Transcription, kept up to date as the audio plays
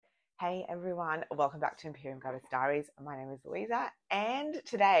Hey everyone, welcome back to Imperium Goddess Diaries. My name is Louisa, and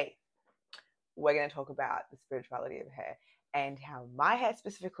today we're going to talk about the spirituality of hair and how my hair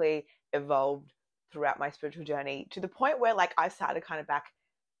specifically evolved throughout my spiritual journey to the point where, like, I started kind of back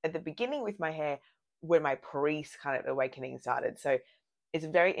at the beginning with my hair when my priest kind of awakening started. So it's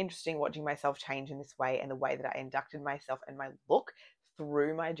very interesting watching myself change in this way and the way that I inducted myself and my look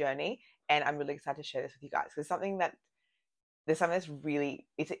through my journey. And I'm really excited to share this with you guys because there's something that's really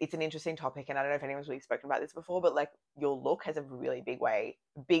it's an interesting topic, and I don't know if anyone's really spoken about this before, but like your look has a really big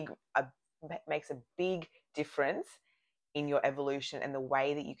a, makes a big difference in your evolution and the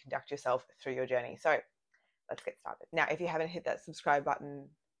way that you conduct yourself through your journey. So let's get started. Now, if you haven't hit that subscribe button, you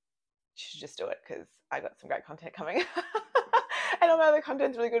should just do it because I got some great content coming. And all my other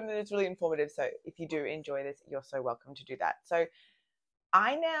content's really good and it's really informative. So if you do enjoy this, you're so welcome to do that. So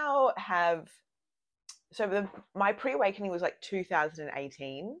I now have my pre-awakening was like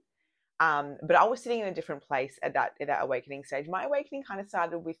 2018. But I was sitting in a different place at that awakening stage. My awakening kind of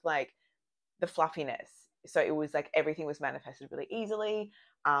started with like the fluffiness. So it was like everything was manifested really easily.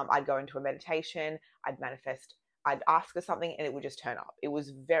 I'd go into a meditation, I'd ask for something and it would just turn up. It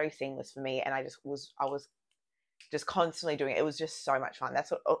was very seamless for me, and I was just constantly doing it. It was just so much fun.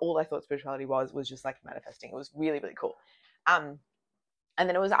 That's what all I thought spirituality was just like manifesting. It was really, really cool. And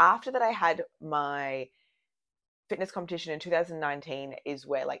then it was after that I had my fitness competition in 2019 is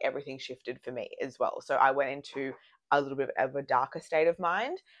where like everything shifted for me as well. So I went into a little bit of a darker state of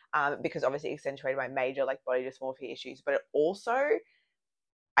mind, because obviously it accentuated my major like body dysmorphia issues, but it also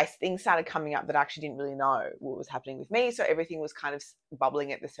things started coming up that I actually didn't really know what was happening with me. So everything was kind of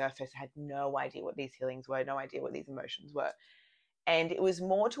bubbling at the surface. I had no idea what these feelings were, no idea what these emotions were. And it was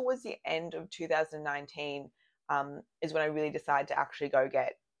more towards the end of 2019, is when I really decided to actually go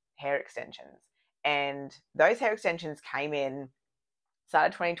get hair extensions. And those hair extensions came in,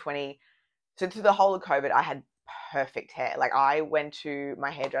 started 2020. So through the whole of COVID, I had perfect hair. Like I went to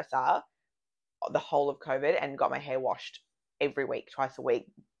my hairdresser the whole of COVID and got my hair washed every week, twice a week,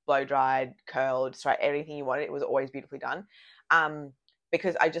 blow dried, curled, straight, everything you wanted. It was always beautifully done.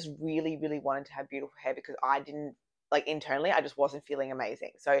 Because I just really, really wanted to have beautiful hair because I didn't, like, internally, I just wasn't feeling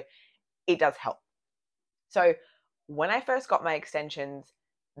amazing. So it does help. So when I first got my extensions,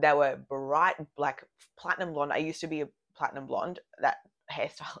 they were bright black, platinum blonde. I used to be a platinum blonde. That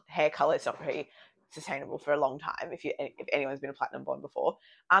hair color is not very sustainable for a long time. If anyone's been a platinum blonde before,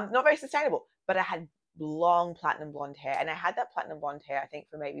 not very sustainable. But I had long platinum blonde hair, and I had that platinum blonde hair I think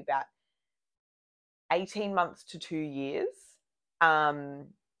for maybe about 18 months to 2 years. Um,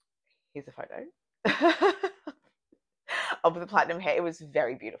 Here's a photo. Of the platinum hair. It was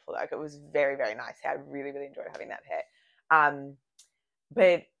very beautiful. Like it was very, very nice hair. I really, really enjoyed having that hair.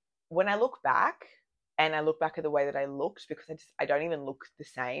 But when I look back and I look back at the way that I looked, because I don't even look the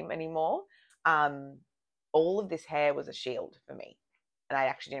same anymore. All of this hair was a shield for me, and I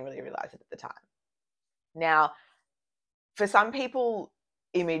actually didn't really realize it at the time. Now, for some people,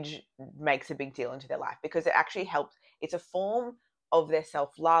 image makes a big deal into their life because it actually helps. It's a form of their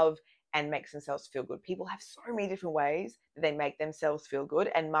self-love and makes themselves feel good. People have so many different ways that they make themselves feel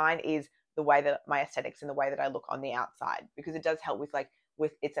good, and mine is the way that my aesthetics and the way that I look on the outside, because it does help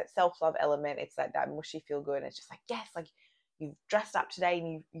with it's that self-love element. It's like that mushy feel good, and it's just like, yes, like you've dressed up today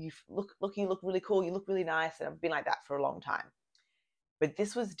and you look really cool, you look really nice. And I've been like that for a long time, but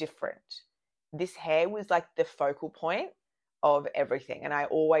this was different. This hair was like the focal point of everything, and I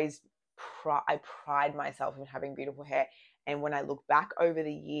pride myself in having beautiful hair. And when I look back over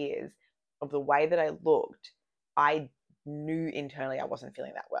the years of the way that I looked, I knew internally I wasn't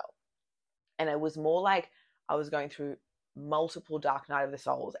feeling that well. And it was more like I was going through multiple dark night of the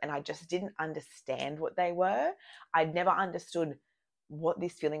souls, and I just didn't understand what they were. I'd never understood what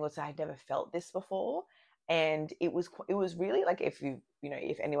this feeling was. I'd never felt this before. And it was really like, if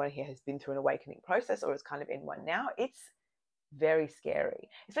anyone here has been through an awakening process or is kind of in one now, it's very scary,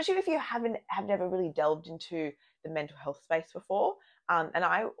 especially if you have never really delved into the mental health space before. And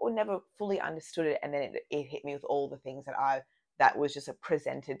I never fully understood it, and then it hit me with all the things that was just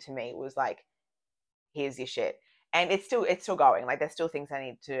presented to me. It was like, here's your shit. And it's still going. Like there's still things I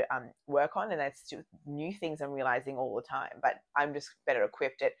need to work on, and there's still new things I'm realizing all the time. But I'm just better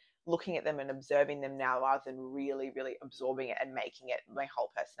equipped at looking at them and observing them now, rather than really, really absorbing it and making it my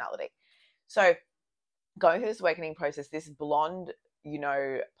whole personality. So going through this awakening process, this blonde,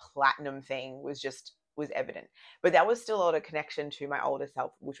 platinum thing was evident. But that was still a lot of connection to my older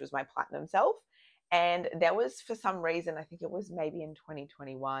self, which was my platinum self. And there was, for some reason, I think it was maybe in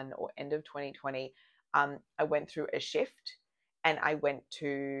 2021 or end of 2020, I went through a shift and I went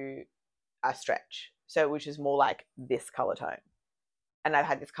to a stretch. So which is more like this color tone. and I've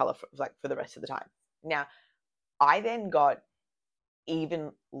had this color for the rest of the time. Now, I then got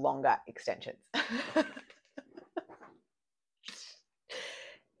even longer extensions.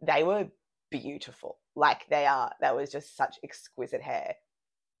 They were beautiful. Like that was just such exquisite hair.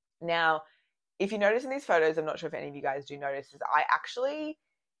 Now, if you notice in these photos, I'm not sure if any of you guys do notice, is I actually,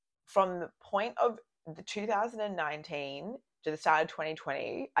 from the point of the 2019 to the start of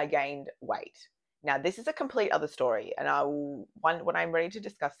 2020, I gained weight. Now, this is a complete other story, and when I'm ready to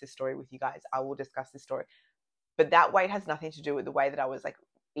discuss this story with you guys, I will discuss this story. But that weight has nothing to do with the way that I was like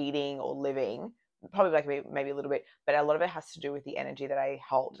eating or living. Probably like maybe a little bit, but a lot of it has to do with the energy that I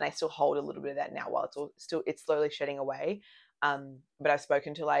hold, and I still hold a little bit of that now. While it's slowly shedding away. But I've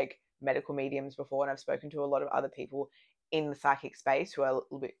spoken to like medical mediums before, and I've spoken to a lot of other people in the psychic space who are a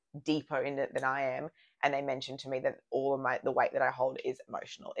little bit deeper in it than I am, and they mentioned to me that all of the weight that I hold is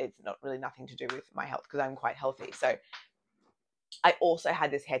emotional. It's not really nothing to do with my health, because I'm quite healthy. So I also had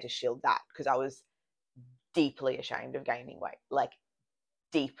this hair to shield that, because I was deeply ashamed of gaining weight, like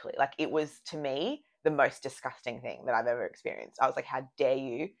deeply. Like, it was, to me, the most disgusting thing that I've ever experienced. I was like, how dare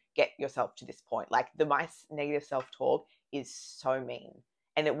you get yourself to this point? Like, my negative self-talk is so mean.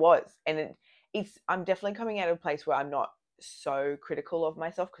 And it was. And I'm definitely coming out of a place where I'm not so critical of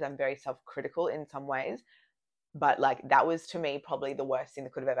myself, because I'm very self-critical in some ways. But like, that was, to me, probably the worst thing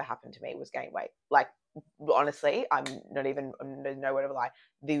that could have ever happened to me was gain weight. Like, honestly, I'm no word of a lie,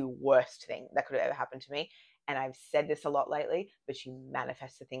 the worst thing that could have ever happened to me. And I've said this a lot lately, but you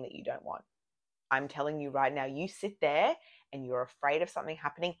manifest the thing that you don't want. I'm telling you right now, you sit there and you're afraid of something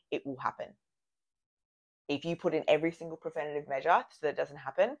happening, it will happen. If you put in every single preventative measure so that it doesn't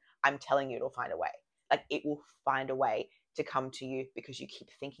happen, I'm telling you it'll find a way. Like, it will find a way to come to you, because you keep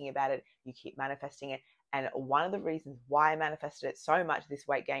thinking about it, you keep manifesting it. And one of the reasons why I manifested it so much, this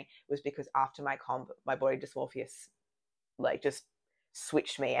weight gain, was because after my comp, my body dysmorphia like just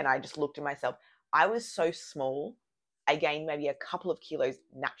switched me, and I just looked at myself. I was so small. I gained maybe a couple of kilos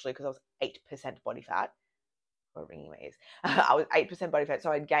naturally, because I was 8% body fat. Or ringing my ears. I was 8% body fat,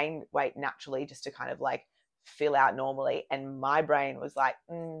 so I'd gained weight naturally just to kind of like fill out normally. And my brain was like,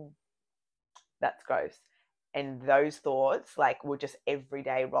 that's gross. And those thoughts like were just every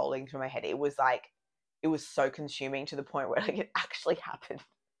day rolling through my head. It was so consuming, to the point where like it actually happened.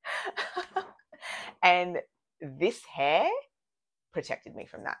 And this hair protected me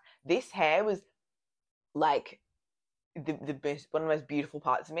from that. This hair was like the best, one of the most beautiful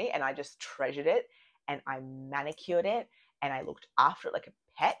parts of me, and I just treasured it, and I manicured it, and I looked after it like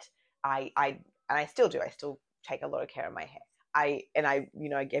a pet. I still do. I still take a lot of care of my hair. I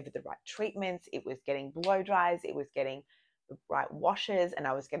gave it the right treatments. It was getting blow dries. It was getting the right washes, and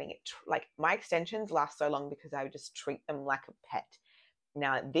I was getting it like, my extensions last so long because I would just treat them like a pet.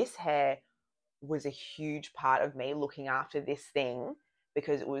 Now, this hair was a huge part of me looking after this thing,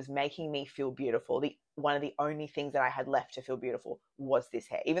 because it was making me feel beautiful. One of the only things that I had left to feel beautiful was this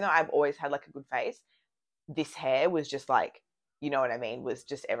hair. Even though I've always had like a good face, this hair was just like, you know what I mean, was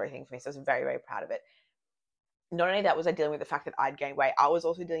just everything for me. So I was very, very proud of it. Not only that was I dealing with the fact that I'd gained weight, I was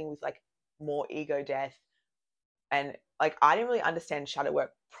also dealing with like more ego death. And like, I didn't really understand shadow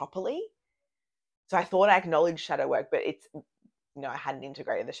work properly. So I thought I acknowledged shadow work, but I hadn't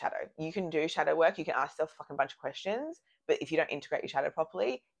integrated the shadow. You can do shadow work. You can ask yourself a fucking bunch of questions, but if you don't integrate your shadow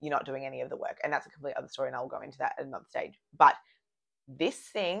properly, you're not doing any of the work. And that's a complete other story, and I'll go into that at another stage. But this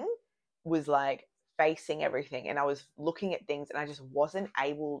thing was like facing everything, and I was looking at things, and I just wasn't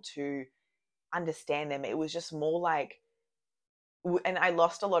able to understand them. It was just more like, and I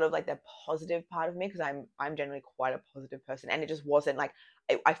lost a lot of like the positive part of me, because I'm generally quite a positive person, and it just wasn't like,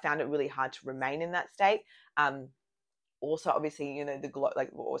 I found it really hard to remain in that state. Also, obviously, like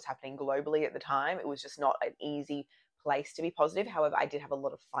what was happening globally at the time, it was just not an easy place to be positive. However, I did have a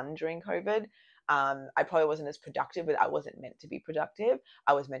lot of fun during COVID. I probably wasn't as productive, but I wasn't meant to be productive.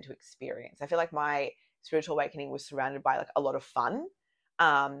 I was meant to experience. I feel like my spiritual awakening was surrounded by like a lot of fun.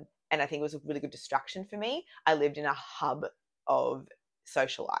 And I think it was a really good distraction for me. I lived in a hub of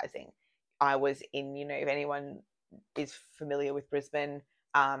socializing. I was in, if anyone is familiar with Brisbane,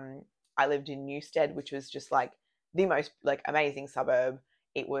 I lived in Newstead, which was just like the most like amazing suburb.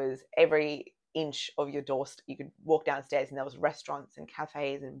 It was every inch of your doorstep. You could walk downstairs and there was restaurants and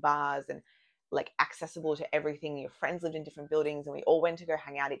cafes and bars, and like accessible to everything. Your friends lived in different buildings, and we all went to go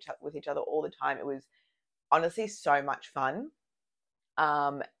hang out with each other all the time. It was honestly so much fun.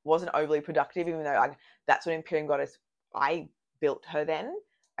 Wasn't overly productive, even though that's when Imperium Goddess, I built her then.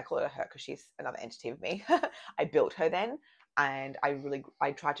 I call her her because she's another entity of me. I built her then, and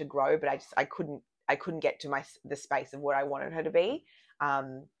I tried to grow, but I couldn't get to the space of where I wanted her to be.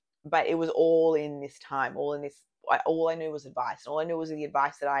 But it was all in this time, all in this all I knew was advice. And all I knew was the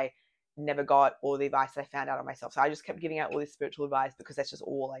advice that I never got, or the advice that I found out on myself. So I just kept giving out all this spiritual advice because that's just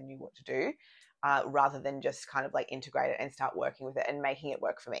all I knew what to do, rather than just kind of like integrate it and start working with it and making it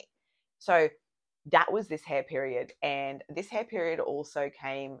work for me. So that was this hair period. And this hair period also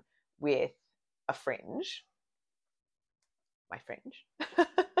came with a fringe, my fringe.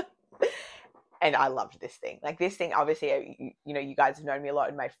 And I loved this thing. Like this thing, obviously, you guys have known me a lot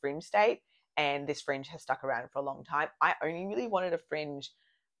in my fringe state, and this fringe has stuck around for a long time. I only really wanted a fringe.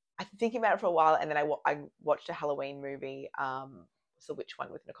 I've been thinking about it for a while, and then I watched a Halloween movie. So which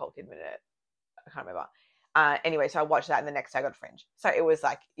one with Nicole Kidman in it? I can't remember. Anyway, so I watched that, and the next day I got a fringe. So it was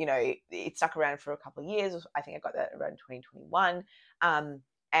like, it stuck around for a couple of years. I think I got that around 2021.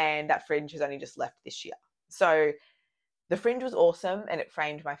 And that fringe has only just left this year. So the fringe was awesome, and it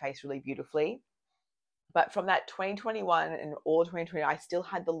framed my face really beautifully. But from that 2021 and all 2020, I still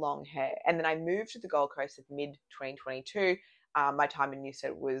had the long hair. And then I moved to the Gold Coast at mid-2022. My time in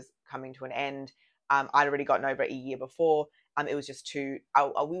Newstead was coming to an end. I'd already gotten over it a year before. It was just we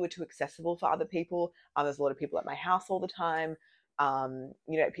were too accessible for other people. There's a lot of people at my house all the time. Too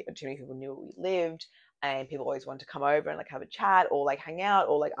many people knew where we lived, and people always wanted to come over and like have a chat or like hang out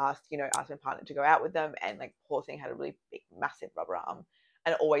or like ask my partner to go out with them. And like poor thing had a really big, massive rubber arm,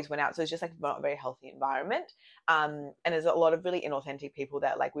 and it always went out. So it's just like not a very healthy environment. And there's a lot of really inauthentic people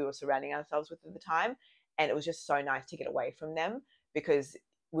that like we were surrounding ourselves with at the time. And it was just so nice to get away from them, because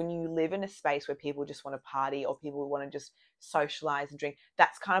when you live in a space where people just want to party or people want to just socialize and drink,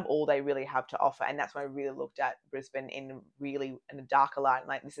 that's kind of all they really have to offer. And that's when I really looked at Brisbane in a darker light.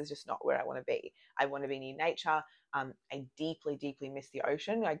 Like, this is just not where I want to be. I want to be near nature. I deeply, deeply miss the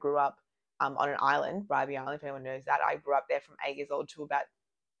ocean. I grew up on an island, Bribie Island, if anyone knows that. I grew up there from 8 years old to about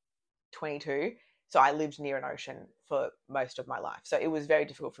 22. So I lived near an ocean for most of my life. So it was very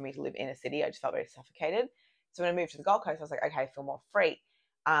difficult for me to live in a city. I just felt very suffocated. So when I moved to the Gold Coast, I was like, okay, I feel more free.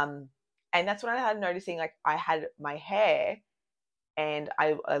 And that's when I started noticing, like, I had my hair, and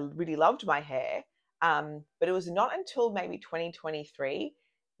I really loved my hair. But it was not until maybe 2023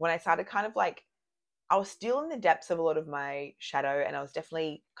 when I started kind of like, I was still in the depths of a lot of my shadow, and I was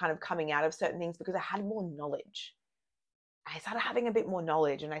definitely kind of coming out of certain things because I had more knowledge. I started having a bit more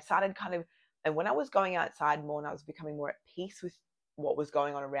knowledge, and I started and when I was going outside more and I was becoming more at peace with what was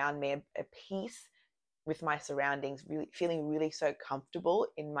going on around me, at peace with my surroundings, really feeling really so comfortable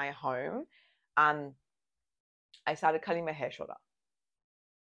in my home, I started cutting my hair shorter.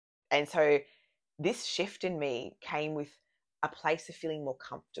 And so this shift in me came with a place of feeling more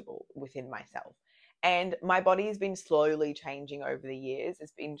comfortable within myself. And my body has been slowly changing over the years.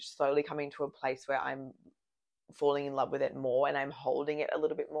 It's been slowly coming to a place where I'm falling in love with it more, and I'm holding it a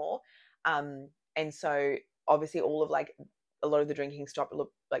little bit more. And so obviously all of like a lot of the drinking stopped.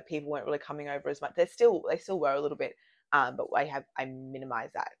 Like people weren't really coming over as much. They still were a little bit, but I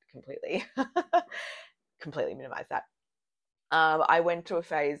minimized that completely. Completely minimized that. I went to a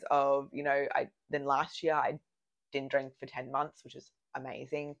phase of, then last year I didn't drink for 10 months, which was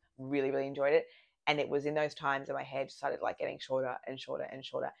amazing. Really, really enjoyed it. And it was in those times that my hair just started like getting shorter and shorter and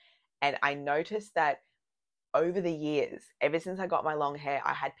shorter. And I noticed that over the years, ever since I got my long hair,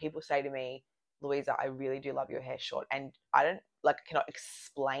 I had people say to me, Louisa, I really do love your hair short. And I cannot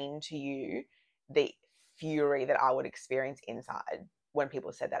explain to you the fury that I would experience inside when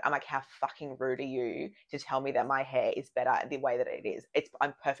people said that. I'm like, how fucking rude are you to tell me that my hair is better the way that it is?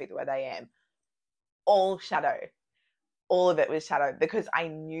 I'm perfect the way that I am. All shadow. All of it was shadow, because I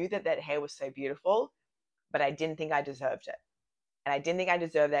knew that hair was so beautiful, but I didn't think I deserved it. And I didn't think I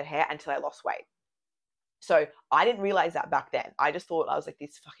deserved that hair until I lost weight. So I didn't realize that back then. I just thought I was like,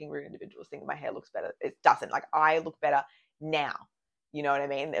 these fucking rude individuals think my hair looks better. It doesn't. Like, I look better now. You know what I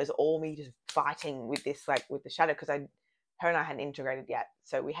mean? It was all me just fighting with this, like with the shadow, because her and I hadn't integrated yet.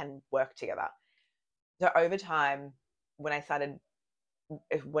 So we hadn't worked together. So over time, when it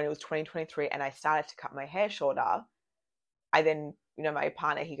was 2023 and I started to cut my hair shorter, I then, my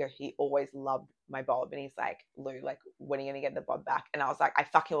partner, he always loved my bob, and he's like, Lou, like, when are you going to get the bob back? And I was like, I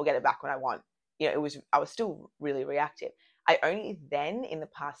fucking will get it back when I want. I was still really reactive. I only then, in the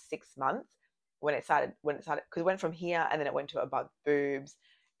past 6 months, when it started, because it went from here and then it went to above boobs,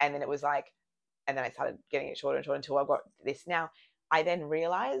 and then it was like, and then I started getting it shorter and shorter until I got this now. I then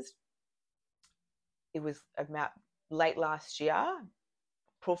realized it was about late last year,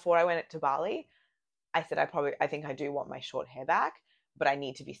 before I went to Bali, I said, I think I do want my short hair back, but I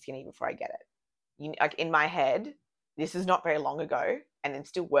need to be skinny before I get it. Like, in my head, this is not very long ago, and then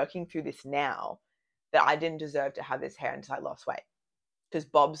still working through this now, that I didn't deserve to have this hair until I lost weight, because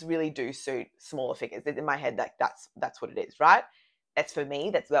bobs really do suit smaller figures. In my head, like that's what it is, right? That's for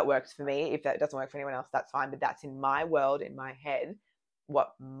me. That works for me. If that doesn't work for anyone else, that's fine. But that's in my world, in my head.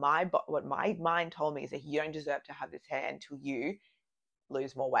 What my mind told me is that you don't deserve to have this hair until you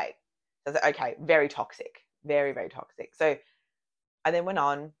lose more weight. So I was like, okay, very toxic, very, very toxic. So I then went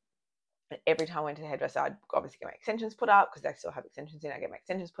on, and every time I went to the hairdresser, I'd obviously get my extensions put up because I still have extensions in. I get my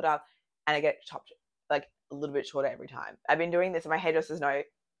extensions put up, and I get chopped like a little bit shorter every time. I've been doing this, and my hairdressers know.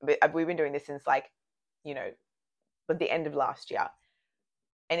 But we've been doing this since like, you know, but the end of last year,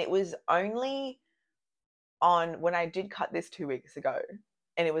 and it was only on when I did cut this 2 weeks ago,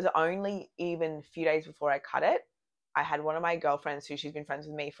 and it was only even a few days before I cut it. I had one of my girlfriends who she's been friends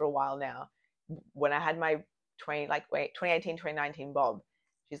with me for a while now. When I had my 2018, 2019 bob,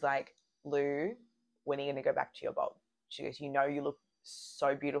 she's like, Lou, when are you going to go back to your bob? She goes, you look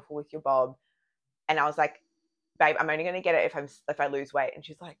so beautiful with your bob. And I was like, babe, I'm only going to get it if I lose weight. And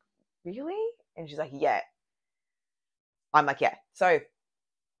she's like, really? And she's like, yeah. I'm like, yeah. So,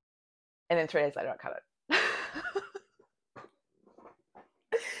 and then 3 days later, I cut it.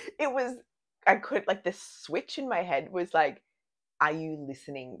 It was, I could, like, the switch in my head was like, are you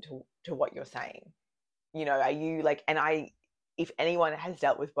listening to what you're saying? Are you like, and if anyone has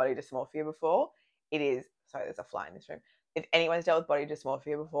dealt with body dysmorphia before, it is, sorry, there's a fly in this room. If anyone's dealt with body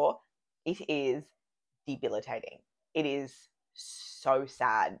dysmorphia before, it is debilitating. It is so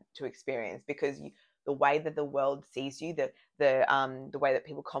sad to experience because the way that the world sees you, the way that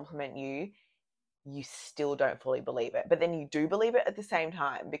people compliment you, you still don't fully believe it. But then you do believe it at the same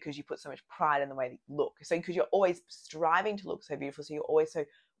time because you put so much pride in the way that you look. So because you're always striving to look so beautiful, so you're always so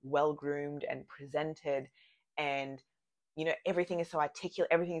well groomed and presented, and everything is so articulate,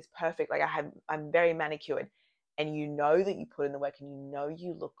 everything is perfect. Like I'm very manicured, and that you put in the work, and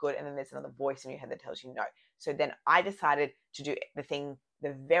you look good, and then there's another voice in your head that tells you no. So then I decided to do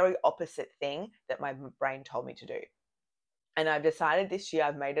the very opposite thing that my brain told me to do. And I've decided this year,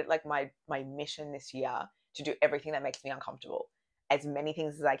 I've made it like my mission this year to do everything that makes me uncomfortable. As many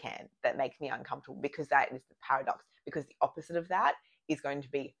things as I can that make me uncomfortable, because that is the paradox. Because the opposite of that is going to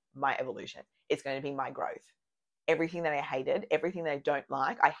be my evolution. It's going to be my growth. Everything that I hated, everything that I don't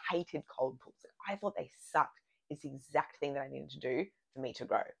like, I hated cold pools. I thought they sucked. It's the exact thing that I needed to do for me to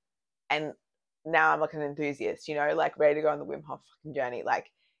grow. And now I'm like an enthusiast, like ready to go on the Wim Hof fucking journey. Like,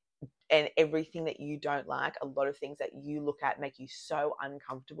 and everything that you don't like, a lot of things that you look at make you so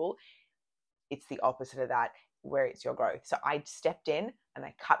uncomfortable, it's the opposite of that, where it's your growth. So I stepped in and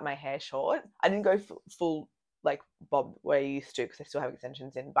I cut my hair short. I didn't go full like bob where I used to, because I still have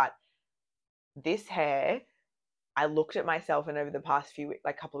extensions in, but this hair, I looked at myself, and over the past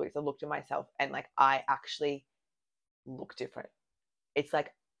couple of weeks, I looked at myself, and like I actually look different. It's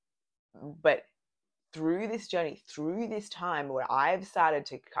like, but through this journey, through this time where I've started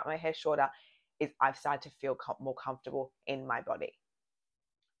to cut my hair shorter, is I've started to feel more comfortable in my body.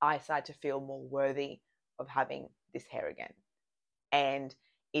 I started to feel more worthy of having this hair again. And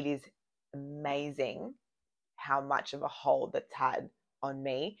it is amazing how much of a hold that's had on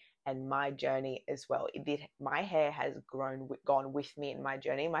me and my journey as well. My hair has gone with me in my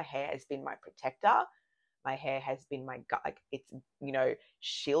journey. My hair has been my protector. My hair has been my gut. Like, it's,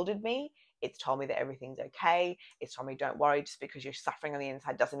 shielded me. It's told me that everything's okay. It's told me, don't worry, just because you're suffering on the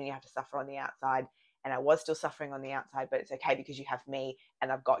inside doesn't mean you have to suffer on the outside. And I was still suffering on the outside, but it's okay because you have me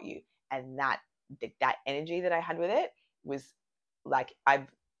and I've got you. And that energy that I had with it was like,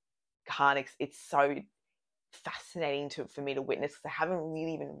 it's so fascinating for me to witness, because I haven't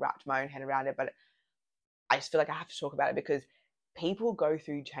really even wrapped my own head around it, but I just feel like I have to talk about it because people go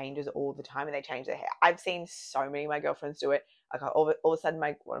through changes all the time and they change their hair. I've seen so many of my girlfriends do it. Like, all of a sudden,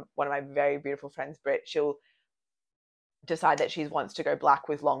 one of my very beautiful friends, Britt, she'll decide that she wants to go black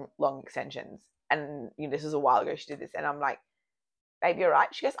with long extensions. And this was a while ago she did this, and I'm like, babe, you're right.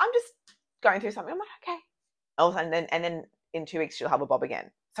 She goes, I'm just going through something. I'm like, okay. All of a sudden, and then in 2 weeks she'll have a bob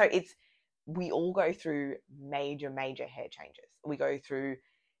again. So we all go through major hair changes. We go through,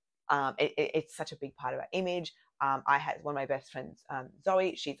 it's such a big part of our image. I had one of my best friends,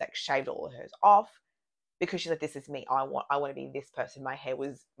 Zoe. She's like shaved all of hers off because she's like, this is me. I want to be this person. My hair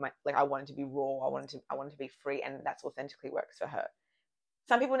was I wanted to be raw. I wanted to be free, and that's authentically works for her.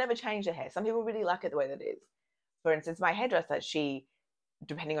 Some people never change their hair. Some people really like it the way that it is. For instance, my hairdresser, she,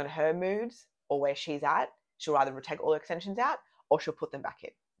 depending on her moods or where she's at, she'll either take all her extensions out or she'll put them back in,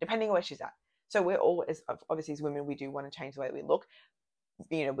 depending on where she's at. So we're all, obviously as women, we do want to change the way that we look.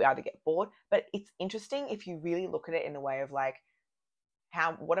 We either get bored, but it's interesting if you really look at it in the way of like,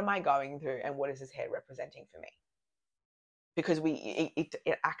 what am I going through and what is this hair representing for me? Because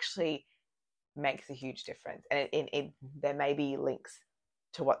it actually makes a huge difference, and there may be links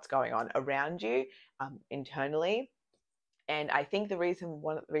to what's going on around you, internally, And I think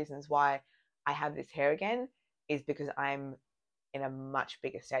one of the reasons why I have this hair again is because I'm in a much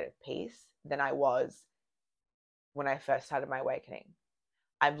bigger state of peace than I was when I first started my awakening.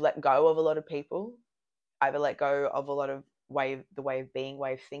 I've let go of a lot of people. I've let go of a lot of the way of being,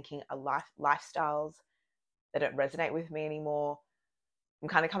 way of thinking, lifestyles that don't resonate with me anymore. I'm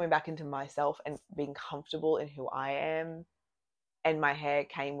kind of coming back into myself and being comfortable in who I am. And my hair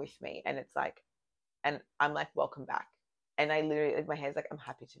came with me, and it's like, and I'm like, welcome back. And I literally, my hair's like, I'm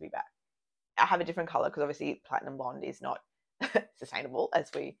happy to be back. I have a different color because obviously platinum blonde is not sustainable,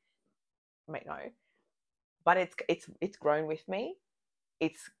 as we may know. But it's grown with me.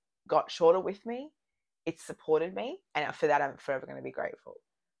 It's got shorter with me. It's supported me, and for that, I'm forever going to be grateful.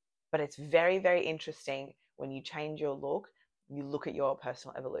 But it's very, very interesting when you change your look, you look at your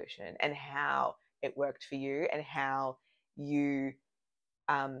personal evolution and how it worked for you and you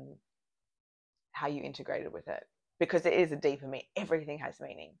um how you integrated with it, because it is a deeper meaning. Everything has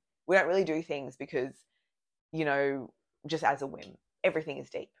meaning. We don't really do things because, you know, just as a whim. Everything is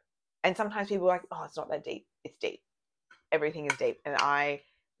deep. And sometimes people are like, oh, it's not that deep. It's deep. Everything is deep. And I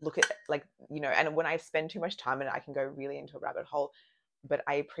look at, like, you know, and when I spend too much time in it, I can go really into a rabbit hole. But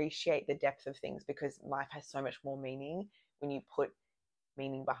I appreciate the depth of things because life has so much more meaning when you put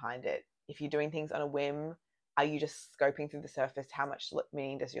meaning behind it. If you're doing things on a whim, are you just scoping through the surface? How much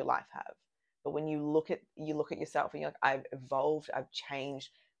meaning does your life have? But when you look at yourself and you're like, I've evolved, I've changed,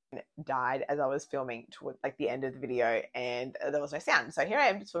 and died as I was filming toward like the end of the video, and there was no sound. So here I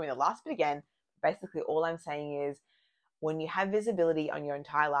am just filming the last bit again. Basically, all I'm saying is, when you have visibility on your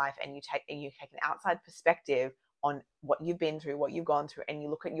entire life and you take an outside perspective on what you've been through, what you've gone through, and you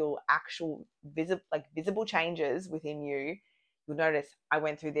look at your actual visible changes within you, you'll notice, I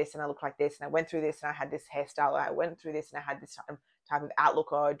went through this and I look like this, and I went through this and I had this hairstyle, I went through this and I had this type of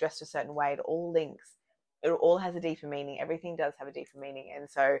outlook, or dressed a certain way. It all links. It all has a deeper meaning. Everything does have a deeper meaning. And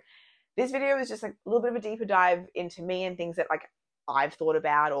so this video is just like a little bit of a deeper dive into me and things that like I've thought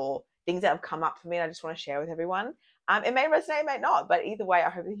about, or things that have come up for me and I just want to share with everyone. It may resonate, it may not, but either way, I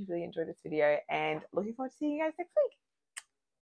hope that you really enjoyed this video, and looking forward to seeing you guys next week.